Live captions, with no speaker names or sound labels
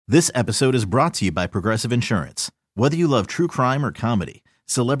This episode is brought to you by Progressive Insurance. Whether you love true crime or comedy,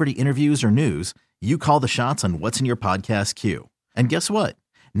 celebrity interviews or news, you call the shots on what's in your podcast queue. And guess what?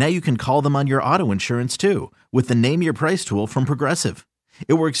 Now you can call them on your auto insurance too with the Name Your Price tool from Progressive.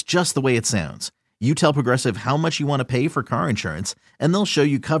 It works just the way it sounds. You tell Progressive how much you want to pay for car insurance, and they'll show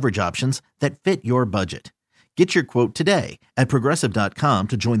you coverage options that fit your budget. Get your quote today at Progressive.com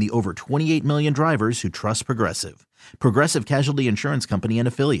to join the over 28 million drivers who trust Progressive. Progressive Casualty Insurance Company and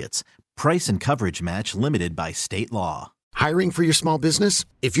Affiliates. Price and coverage match limited by state law. Hiring for your small business?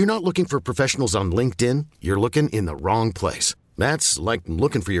 If you're not looking for professionals on LinkedIn, you're looking in the wrong place. That's like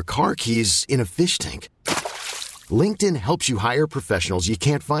looking for your car keys in a fish tank. LinkedIn helps you hire professionals you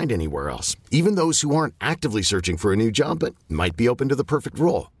can't find anywhere else, even those who aren't actively searching for a new job but might be open to the perfect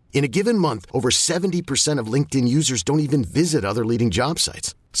role. In a given month, over 70% of LinkedIn users don't even visit other leading job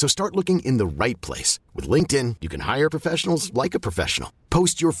sites. So start looking in the right place. With LinkedIn, you can hire professionals like a professional.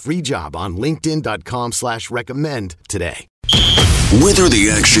 Post your free job on linkedin.com/recommend today. Whether the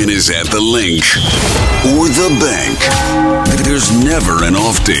action is at the link or the bank, there's never an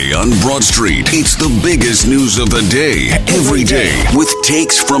off day on Broad Street. It's the biggest news of the day, every day, with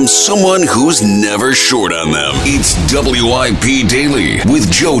takes from someone who's never short on them. It's WIP Daily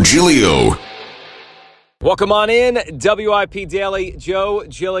with Joe Giglio. Welcome on in, WIP Daily. Joe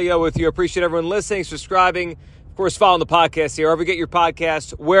Giglio with you. Appreciate everyone listening, subscribing, of course, following the podcast here. Wherever you get your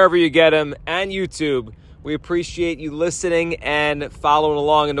podcasts, wherever you get them, and YouTube. We appreciate you listening and following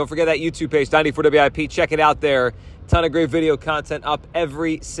along. And don't forget that YouTube page, 94WIP. Check it out there. Ton of great video content up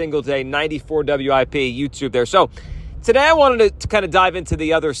every single day. 94WIP, YouTube there. So today I wanted to kind of dive into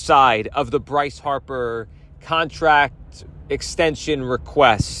the other side of the Bryce Harper contract extension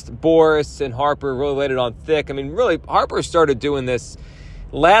request. Boris and Harper really laid it on thick. I mean, really, Harper started doing this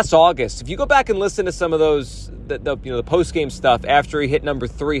last August. If you go back and listen to some of those, the post-game stuff after he hit number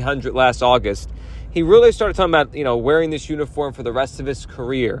 300 last August, he really started talking about, wearing this uniform for the rest of his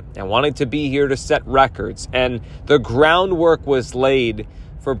career and wanting to be here to set records. And the groundwork was laid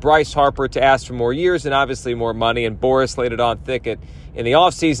for Bryce Harper to ask for more years and obviously more money. And Boris laid it on thick in the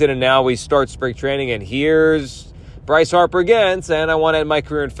offseason. And now we start spring training. And here's Bryce Harper again saying, I want to end my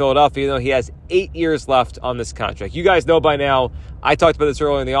career in Philadelphia, even though he has 8 years left on this contract. You guys know by now, I talked about this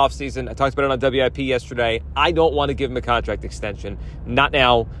earlier in the offseason. I talked about it on WIP yesterday. I don't want to give him a contract extension. Not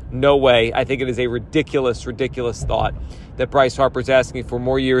now. No way. I think it is a ridiculous thought that Bryce Harper's asking for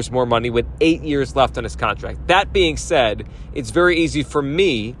more years, more money with 8 years left on his contract. That being said, it's very easy for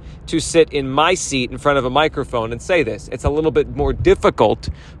me to sit in my seat in front of a microphone and say this. It's a little bit more difficult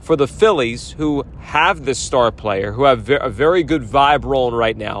for the Phillies, who have this star player, who have a very good vibe rolling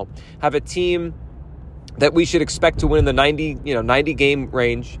right now, have a team that we should expect to win in the 90 game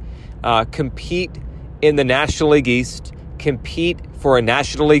range, compete in the National League East, compete for a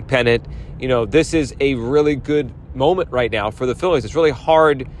National League pennant. This is a really good moment right now for the Phillies. It's really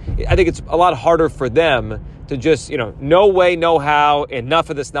hard. I think it's a lot harder for them to just, no way, no how, enough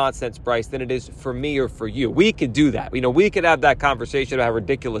of this nonsense, Bryce, than it is for me or for you. We could do that. We could have that conversation about how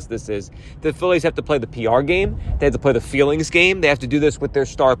ridiculous this is. The Phillies have to play the PR game. They have to play the feelings game. They have to do this with their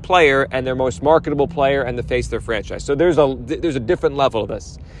star player and their most marketable player and the face of their franchise. So there's a different level of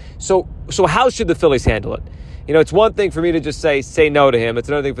this. So how should the Phillies handle it? It's one thing for me to just say no to him. It's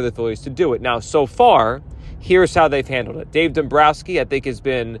another thing for the Phillies to do it. Now, so far, here's how they've handled it. Dave Dombrowski, I think, has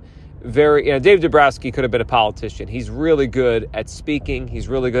been Dave Dombrowski could have been a politician. He's really good at speaking. He's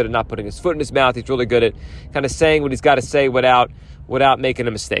really good at not putting his foot in his mouth. He's really good at kind of saying what he's got to say without making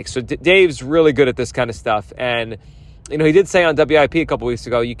a mistake. So Dave's really good at this kind of stuff. And, he did say on WIP a couple weeks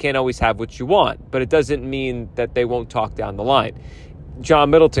ago, you can't always have what you want, but it doesn't mean that they won't talk down the line. John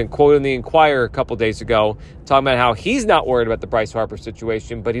Middleton quoted in the Inquirer a couple days ago talking about how he's not worried about the Bryce Harper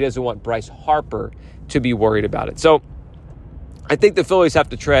situation, but he doesn't want Bryce Harper to be worried about it. So I think the Phillies have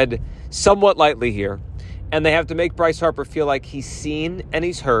to tread somewhat lightly here, and they have to make Bryce Harper feel like he's seen and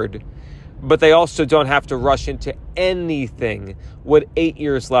he's heard, but they also don't have to rush into anything with 8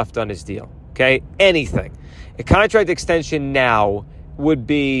 years left on his deal, okay? Anything. A contract extension now would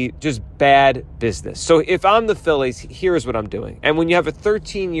be just bad business. So if I'm the Phillies, here's what I'm doing. And when you have a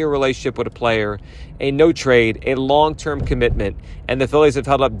 13-year relationship with a player, a no trade, a long-term commitment, and the Phillies have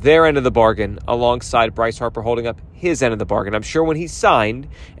held up their end of the bargain alongside Bryce Harper holding up his end of the bargain. I'm sure when he signed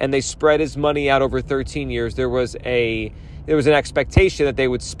and they spread his money out over 13 years, there was an expectation that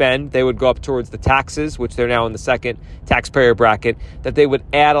they would go up towards the taxes, which they're now in the second taxpayer bracket, that they would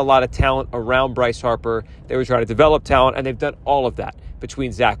add a lot of talent around Bryce Harper. They would try to develop talent, and they've done all of that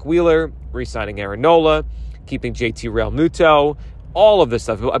between Zach Wheeler, re-signing Aaron Nola, keeping JT Realmuto, all of this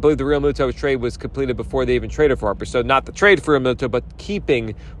stuff. I believe the Real Muto trade was completed before they even traded for Harper. So not the trade for Real Muto, but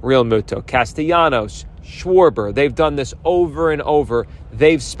keeping Real Muto. Castellanos, Schwarber, they've done this over and over.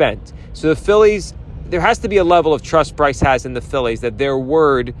 They've spent. So the Phillies, there has to be a level of trust Bryce has in the Phillies that their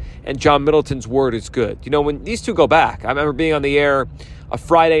word and John Middleton's word is good. You know, when these two go back, I remember being on the air a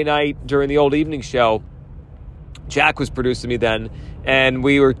Friday night during the old evening show. Jack was producing me then, and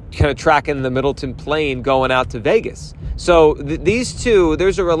we were kind of tracking the Middleton plane going out to Vegas. So these two,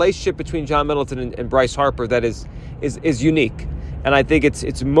 there's a relationship between John Middleton and Bryce Harper that is unique, and I think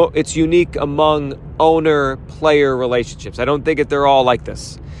it's unique among owner-player relationships. I don't think that they're all like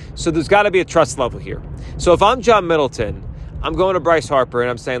this. So there's got to be a trust level here. So if I'm John Middleton, I'm going to Bryce Harper and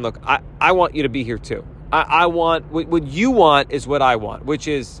I'm saying, look, I want you to be here too. I want what you want is what I want, which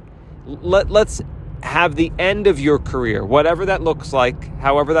is let's have the end of your career, whatever that looks like,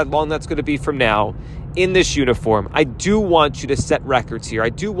 however that long that's going to be from now, in this uniform. I do want you to set records here. I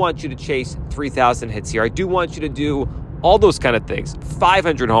do want you to chase 3,000 hits here. I do want you to do all those kind of things.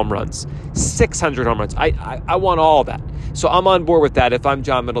 500 home runs, 600 home runs. I want all that. So I'm on board with that if I'm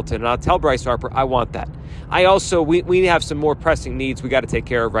John Middleton, and I'll tell Bryce Harper I want that. I also, we have some more pressing needs we got to take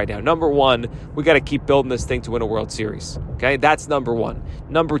care of right now. Number one, we got to keep building this thing to win a World Series. Okay, that's number one.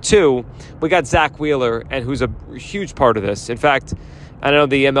 Number two, we got Zach Wheeler, and who's a huge part of this. In fact, I know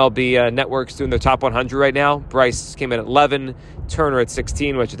the MLB network's doing their top 100 right now. Bryce came in at 11, Turner at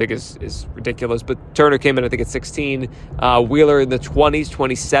 16, which I think is ridiculous. But Turner came in, I think, at 16. Wheeler in the 20s,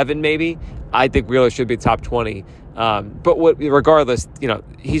 27 maybe. I think Wheeler should be top 20. Regardless, you know,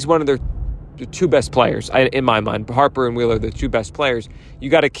 he's one of their two best players, in my mind. Harper and Wheeler, the two best players.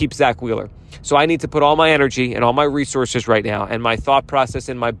 You got to keep Zach Wheeler. So I need to put all my energy and all my resources right now and my thought process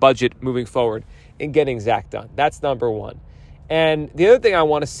and my budget moving forward in getting Zach done. That's number one. And the other thing I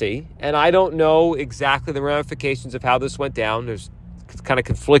want to see, and I don't know exactly the ramifications of how this went down. There's kind of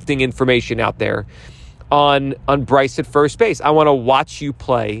conflicting information out there on Bryce at first base. I want to watch you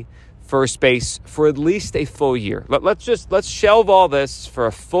play first base for at least a full year. Let's shelve all this for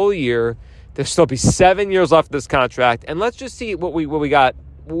a full year. There'll still be 7 years left of this contract, and let's just see what we got,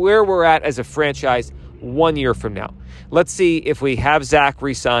 where we're at as a franchise 1 year from now. Let's see if we have Zach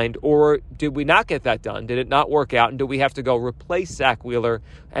re-signed, or did we not get that done? Did it not work out? And do we have to go replace Zach Wheeler?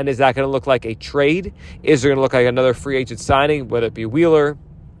 And is that going to look like a trade? Is it going to look like another free agent signing, whether it be Wheeler,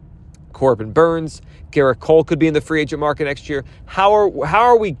 Corbin Burns, Garrett Cole could be in the free agent market next year? How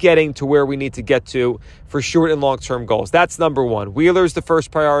are we getting to where we need to get to for short and long-term goals? That's number one. Wheeler's the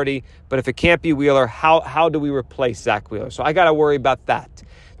first priority, but if it can't be Wheeler, how do we replace Zach Wheeler? So I got to worry about that.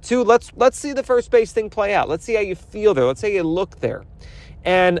 Two, let's see the first base thing play out. Let's see how you feel there. Let's see how you look there.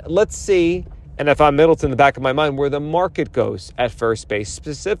 And let's see, and if I'm Middleton in the back of my mind, where the market goes at first base,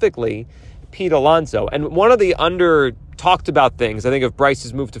 specifically Pete Alonso. And one of the under-talked about things, I think, of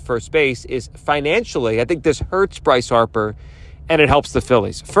Bryce's move to first base is financially. I think this hurts Bryce Harper, and it helps the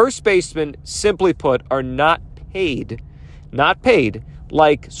Phillies. First basemen, simply put, are not paid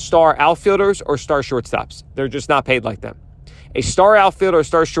like star outfielders or star shortstops. They're just not paid like them. A star outfielder or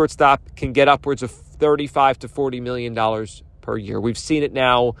star shortstop can get upwards of $35 to $40 million per year. We've seen it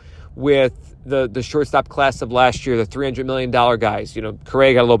now with the shortstop class of last year, the $300 million guys. You know,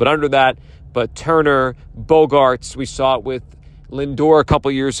 Correa got a little bit under that, but Turner, Bogarts, we saw it with Lindor a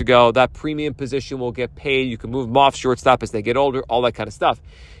couple years ago. That premium position will get paid. You can move them off shortstop as they get older, all that kind of stuff.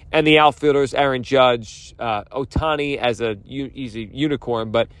 And the outfielders, Aaron Judge, Ohtani he's a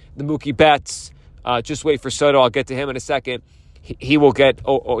unicorn, but the Mookie Betts, just wait for Soto. I'll get to him in a second. He will get,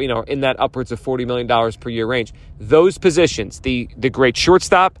 in that upwards of $40 million per year range. Those positions, the great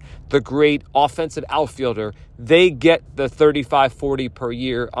shortstop, the great offensive outfielder, they get the 35-40 per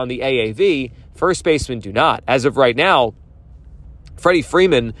year on the AAV. First basemen do not. As of right now, Freddie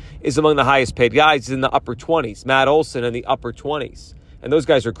Freeman is among the highest paid guys. He's in the upper 20s. Matt Olson in the upper 20s. And those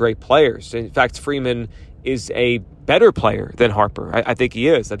guys are great players. In fact, Freeman is a better player than Harper. I think he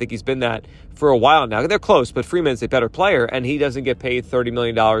is. I think he's been that for a while now. They're close, but Freeman's a better player, and he doesn't get paid $30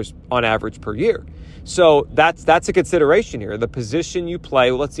 million on average per year. So that's a consideration here. The position you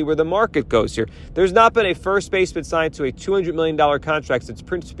play, let's see where the market goes here. There's not been a first baseman signed to a $200 million contract since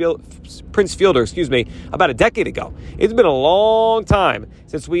Prince Fielder, about a decade ago. It's been a long time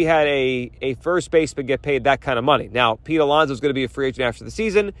since we had a first baseman get paid that kind of money. Now, Pete Alonso is going to be a free agent after the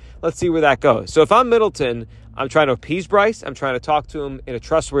season. Let's see where that goes. So if I'm Middleton, I'm trying to appease Bryce. I'm trying to talk to him in a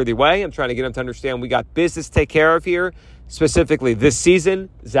trustworthy way. I'm trying to get him to understand we got business to take care of here, specifically this season,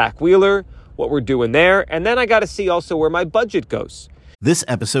 Zach Wheeler, what we're doing there. And then I got to see also where my budget goes. This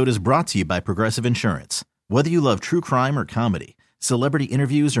episode is brought to you by Progressive Insurance. Whether you love true crime or comedy, celebrity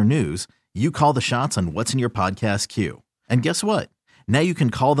interviews or news, you call the shots on what's in your podcast queue. And guess what? Now you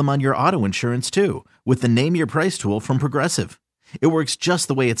can call them on your auto insurance too with the Name Your Price tool from Progressive. It works just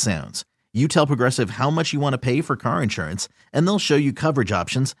the way it sounds. You tell Progressive how much you want to pay for car insurance, and they'll show you coverage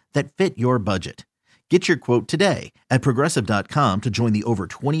options that fit your budget. Get your quote today at Progressive.com to join the over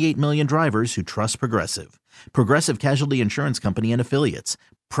 28 million drivers who trust Progressive. Progressive Casualty Insurance Company and Affiliates.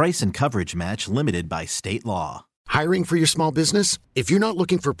 Price and coverage match limited by state law. Hiring for your small business? If you're not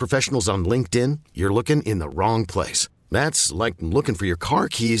looking for professionals on LinkedIn, you're looking in the wrong place. That's like looking for your car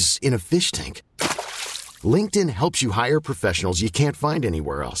keys in a fish tank. LinkedIn helps you hire professionals you can't find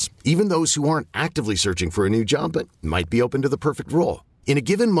anywhere else, even those who aren't actively searching for a new job but might be open to the perfect role. In a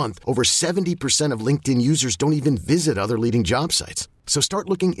given month, over 70% of LinkedIn users don't even visit other leading job sites. So start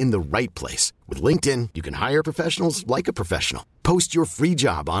looking in the right place. With LinkedIn, you can hire professionals like a professional. Post your free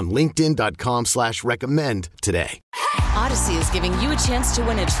job on linkedin.com/recommend today. Odyssey is giving you a chance to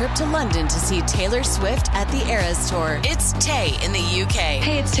win a trip to London to see Taylor Swift at the Eras Tour. It's Tay in the UK.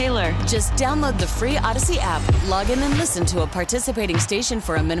 Hey, it's Taylor. Just download the free Odyssey app, log in and listen to a participating station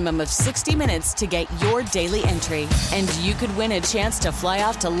for a minimum of 60 minutes to get your daily entry. And you could win a chance to fly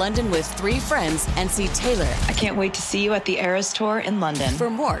off to London with 3 friends and see Taylor. I can't wait to see you at the Eras Tour in London. For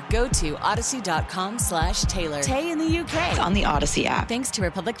more, go to odyssey.com/Taylor. Tay in the UK. It's on the Odyssey app. Thanks to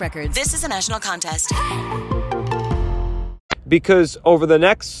Republic Records. This is a national contest. Because over the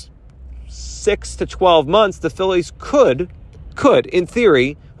next 6 to 12 months, the Phillies could, in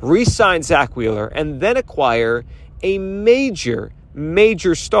theory, re-sign Zach Wheeler and then acquire a major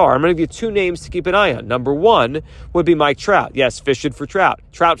star. I'm going to give you 2 names to keep an eye on. Number 1 would be Mike Trout. Yes, fishing for trout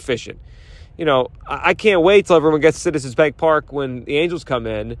fishing. You know, I can't wait till everyone gets to Citizens Bank Park when the Angels come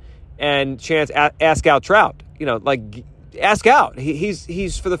in and chance ask out Trout. You know, like ask out.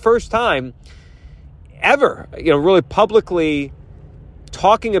 He's for the first time ever, you know, really publicly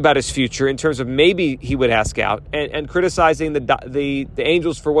talking about his future in terms of maybe he would ask out and criticizing the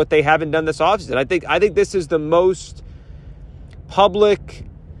Angels for what they haven't done this offseason. I think this is the most public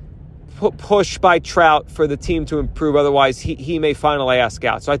push by Trout for the team to improve. Otherwise, he may finally ask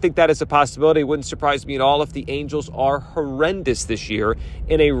out. So I think that is a possibility. It wouldn't surprise me at all if the Angels are horrendous this year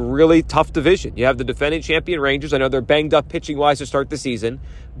in a really tough division. You have the defending champion Rangers. I know they're banged up pitching-wise to start the season,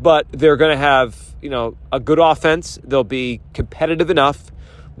 but they're going to have, you know, a good offense. They'll be competitive enough.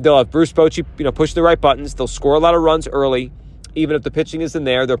 They'll have Bruce Bochy, you know, push the right buttons. They'll score a lot of runs early. Even if the pitching isn't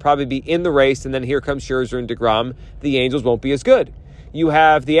there, they'll probably be in the race, and then here comes Scherzer and DeGrom. The Angels won't be as good. You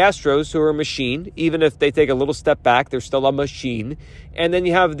have the Astros, who are a machine. Even if they take a little step back, they're still a machine. And then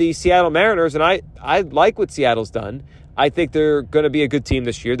you have the Seattle Mariners, and I like what Seattle's done. I think they're going to be a good team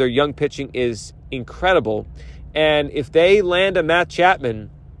this year. Their young pitching is incredible. And if they land a Matt Chapman,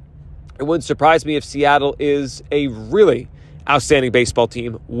 it wouldn't surprise me if Seattle is a really outstanding baseball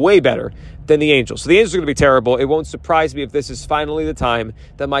team, way better than the Angels. So the Angels are going to be terrible. It won't surprise me if this is finally the time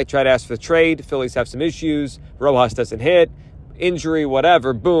that might try to ask for the trade. Phillies have some issues. Rojas doesn't hit. Injury,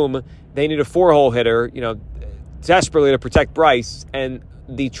 whatever, boom, they need a 4-hole hitter, you know, desperately to protect Bryce, and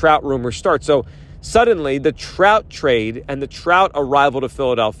the Trout rumors start. So suddenly the Trout trade and the Trout arrival to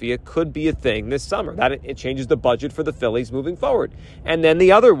Philadelphia could be a thing this summer. That it changes the budget for the Phillies moving forward. And then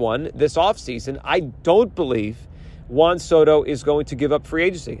the other one, this offseason, I don't believe Juan Soto is going to give up free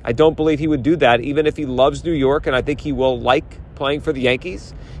agency. I don't believe he would do that, even if he loves New York, and I think he will like playing for the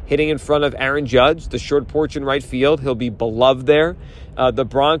Yankees, hitting in front of Aaron Judge, the short porch in right field. He'll be beloved there. The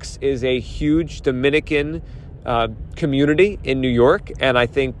Bronx is a huge Dominican community in New York, and I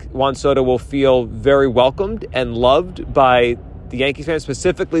think Juan Soto will feel very welcomed and loved by the Yankees fans,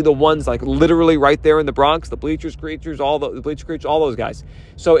 specifically the ones like literally right there in the Bronx, the bleachers creatures, all those guys.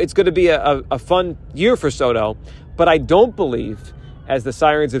 So it's going to be a fun year for Soto, but I don't believe, as the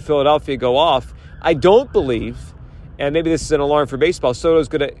sirens in Philadelphia go off, I don't believe, and maybe this is an alarm for baseball, Soto's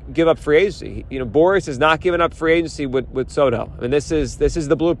going to give up free agency. You know, Boris has not given up free agency with Soto. I mean, this is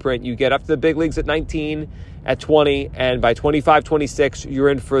the blueprint. You get up to the big leagues at 19, at 20, and by 25, 26, you're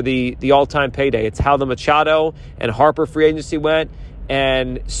in for the all-time payday. It's how the Machado and Harper free agency went,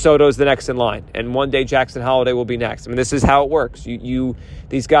 and Soto's the next in line. And one day Jackson Holliday will be next. I mean, this is how it works.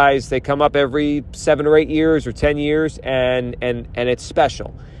 These guys, they come up every 7 or 8 years or 10 years, and it's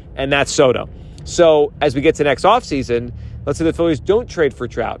special. And that's Soto. So as we get to next offseason, let's say the Phillies don't trade for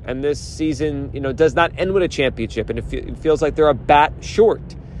Trout, and this season, you know, does not end with a championship, and it feels like they're a bat short.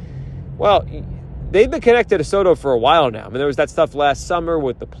 Well, they've been connected to Soto for a while now. I mean, there was that stuff last summer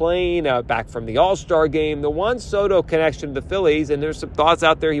with the plane, back from the All-Star game, the Juan Soto connection to the Phillies, and there's some thoughts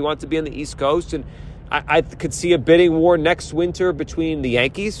out there he wants to be on the East Coast, and I could see a bidding war next winter between the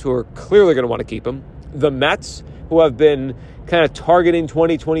Yankees, who are clearly going to want to keep him, the Mets, who have been kind of targeting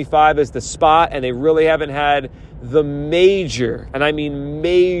 2025 as the spot, and they really haven't had the major, and I mean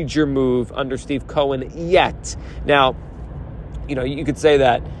major move under Steve Cohen yet. Now, you could say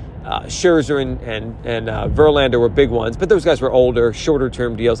that Scherzer and Verlander were big ones, but those guys were older,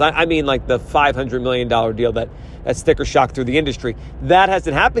 shorter-term deals. I mean like the $500 million deal that sticker shock through the industry. That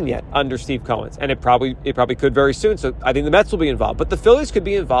hasn't happened yet under Steve Cohen's, and it probably could very soon. So I think the Mets will be involved, but the Phillies could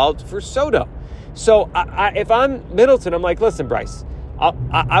be involved for Soto. So if I'm Middleton, I'm like, listen, Bryce,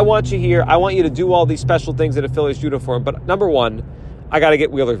 I want you here. I want you to do all these special things in a Phillies uniform. But number one, I got to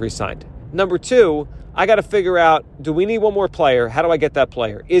get Wheeler re-signed. Number two, I got to figure out, do we need one more player? How do I get that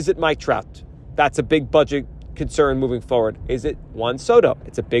player? Is it Mike Trout? That's a big budget concern moving forward. Is it Juan Soto?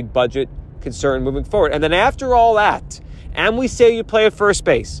 It's a big budget concern moving forward. And then after all that, and we say you play at first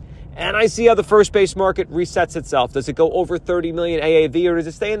base, and I see how the first base market resets itself. Does it go over 30 million AAV, or does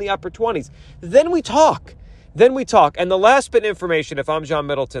it stay in the upper 20s? Then we talk. And the last bit of information, if I'm John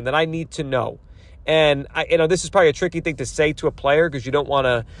Middleton, that I need to know, and this is probably a tricky thing to say to a player because you don't want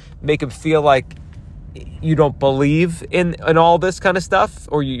to make him feel like you don't believe in all this kind of stuff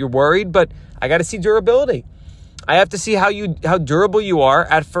or you're worried, but I got to see durability. I have to see how durable you are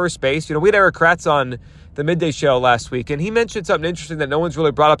at first base. We had Eric Kratz on the Midday Show last week, and he mentioned something interesting that no one's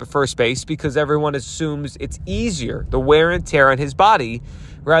really brought up at first base because everyone assumes it's easier, the wear and tear on his body,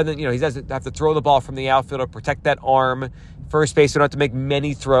 rather than, he doesn't have to throw the ball from the outfield or protect that arm. First base, you don't have to make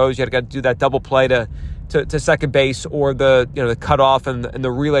many throws. You got to do that double play to second base or the cutoff and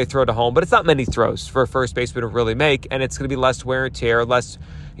the relay throw to home. But it's not many throws for a first baseman to really make, and it's going to be less wear and tear, less,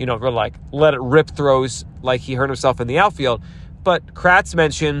 like let it rip throws like he hurt himself in the outfield. But Kratz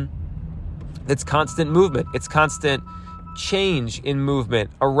mentioned it's constant movement. It's constant change in movement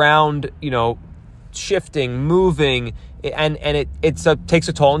around, shifting, moving, and it takes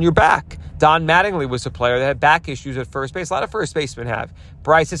a toll on your back. Don Mattingly was a player that had back issues at first base. A lot of first basemen have.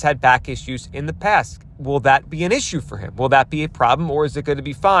 Bryce has had back issues in the past. Will that be an issue for him? Will that be a problem, or is it going to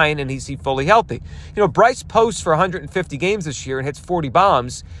be fine and is he fully healthy? Bryce posts for 150 games this year and hits 40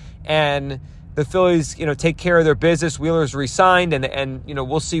 bombs, and the Phillies, take care of their business. Wheeler's re-signed, and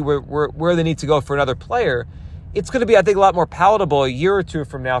we'll see where they need to go for another player. It's going to be, I think, a lot more palatable a year or two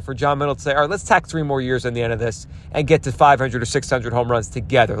from now for John Middleton to say, all right, let's tack 3 more years on the end of this and get to 500 or 600 home runs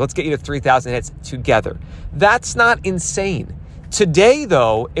together. Let's get you to 3,000 hits together. That's not insane. Today,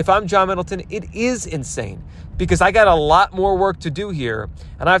 though, if I'm John Middleton, it is insane because I got a lot more work to do here,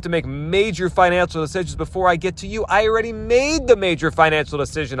 and I have to make major financial decisions before I get to you. I already made the major financial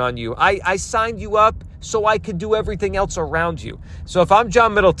decision on you. I signed you up so I could do everything else around you. So if I'm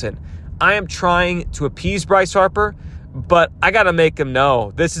John Middleton, I am trying to appease Bryce Harper, but I got to make him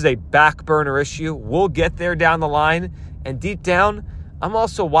know this is a back burner issue. We'll get there down the line. And deep down, I'm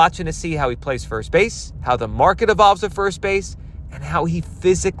also watching to see how he plays first base, how the market evolves at first base, and how he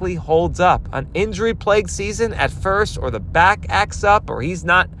physically holds up. An injury-plagued season at first, or the back acts up, or he's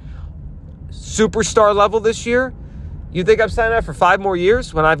not superstar level this year. You think I'm signing up for 5 more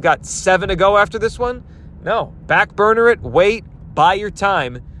years when I've got 7 to go after this one? No. Back burner it, wait, buy your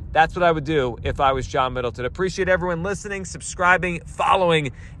time. That's what I would do if I was John Middleton. Appreciate everyone listening, subscribing,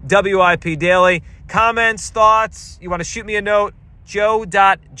 following WIP Daily. Comments, thoughts, you want to shoot me a note,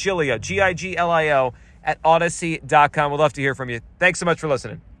 joe.giglio, Giglio, @Odyssey.com. We'd love to hear from you. Thanks so much for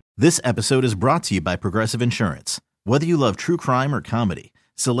listening. This episode is brought to you by Progressive Insurance. Whether you love true crime or comedy,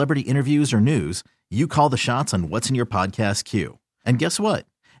 celebrity interviews or news, you call the shots on what's in your podcast queue. And guess what?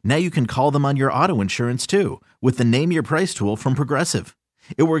 Now you can call them on your auto insurance too with the Name Your Price tool from Progressive.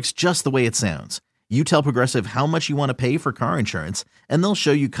 It works just the way it sounds. You tell Progressive how much you want to pay for car insurance, and they'll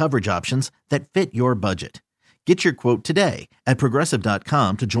show you coverage options that fit your budget. Get your quote today at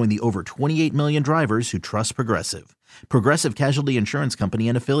Progressive.com to join the over 28 million drivers who trust Progressive. Progressive Casualty Insurance Company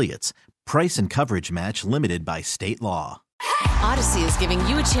and Affiliates. Price and coverage match limited by state law. Odyssey is giving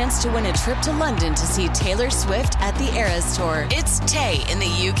you a chance to win a trip to London to see Taylor Swift at the Eras Tour. It's Tay in the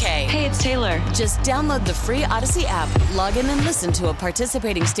UK. Hey, it's Taylor. Just download the free Odyssey app, log in and listen to a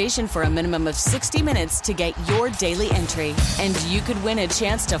participating station for a minimum of 60 minutes to get your daily entry. And you could win a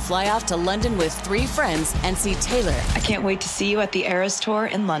chance to fly off to London with 3 friends and see Taylor. I can't wait to see you at the Eras Tour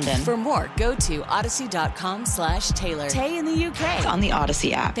in London. For more, go to odyssey.com/Taylor. Tay in the UK. It's on the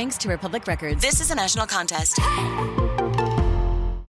Odyssey app. Thanks to Republic Records. This is a national contest.